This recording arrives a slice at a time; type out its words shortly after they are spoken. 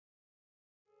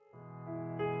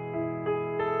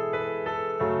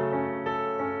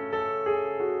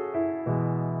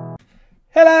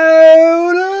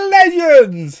Hello,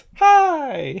 legends!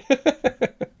 Hi!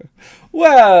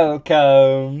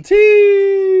 Welcome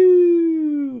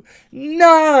to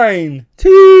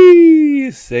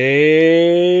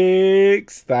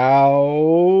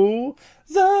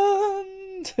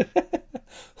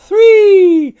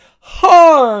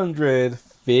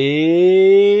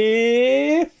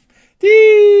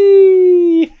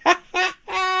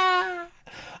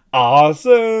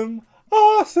Awesome!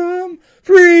 Awesome!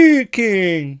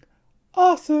 Freaking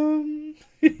awesome!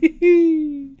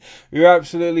 You're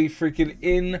absolutely freaking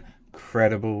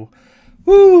incredible.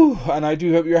 Woo! And I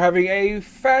do hope you're having a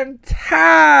fantastic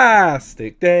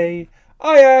day.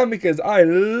 I am, because I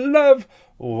love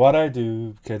what I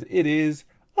do, because it is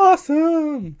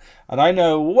awesome. And I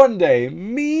know one day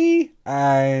me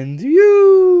and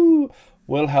you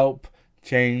will help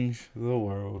change the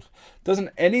world. Doesn't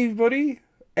everybody,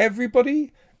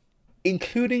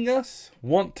 including us,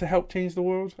 want to help change the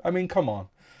world? I mean, come on.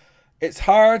 It's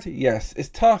hard, yes. It's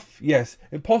tough, yes.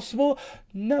 Impossible?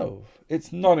 No,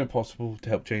 it's not impossible to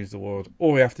help change the world.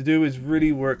 All we have to do is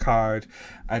really work hard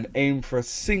and aim for a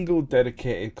single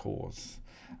dedicated cause.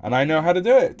 And I know how to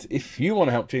do it. If you want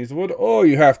to help change the world, all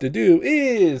you have to do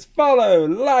is follow,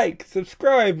 like,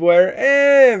 subscribe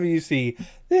wherever you see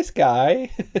this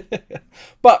guy.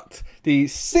 But the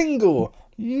single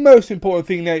most important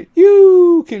thing that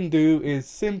you can do is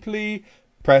simply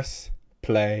press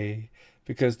play.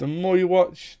 Because the more you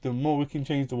watch, the more we can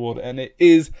change the world. And it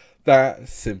is that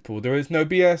simple. There is no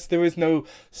BS. There is no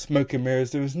smoke and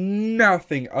mirrors. There is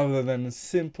nothing other than the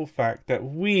simple fact that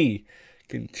we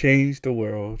can change the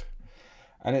world.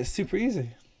 And it's super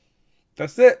easy.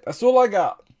 That's it. That's all I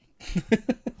got.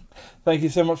 Thank you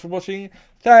so much for watching.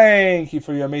 Thank you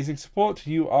for your amazing support.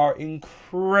 You are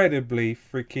incredibly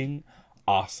freaking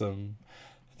awesome.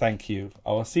 Thank you.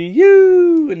 I will see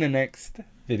you in the next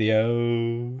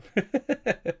video.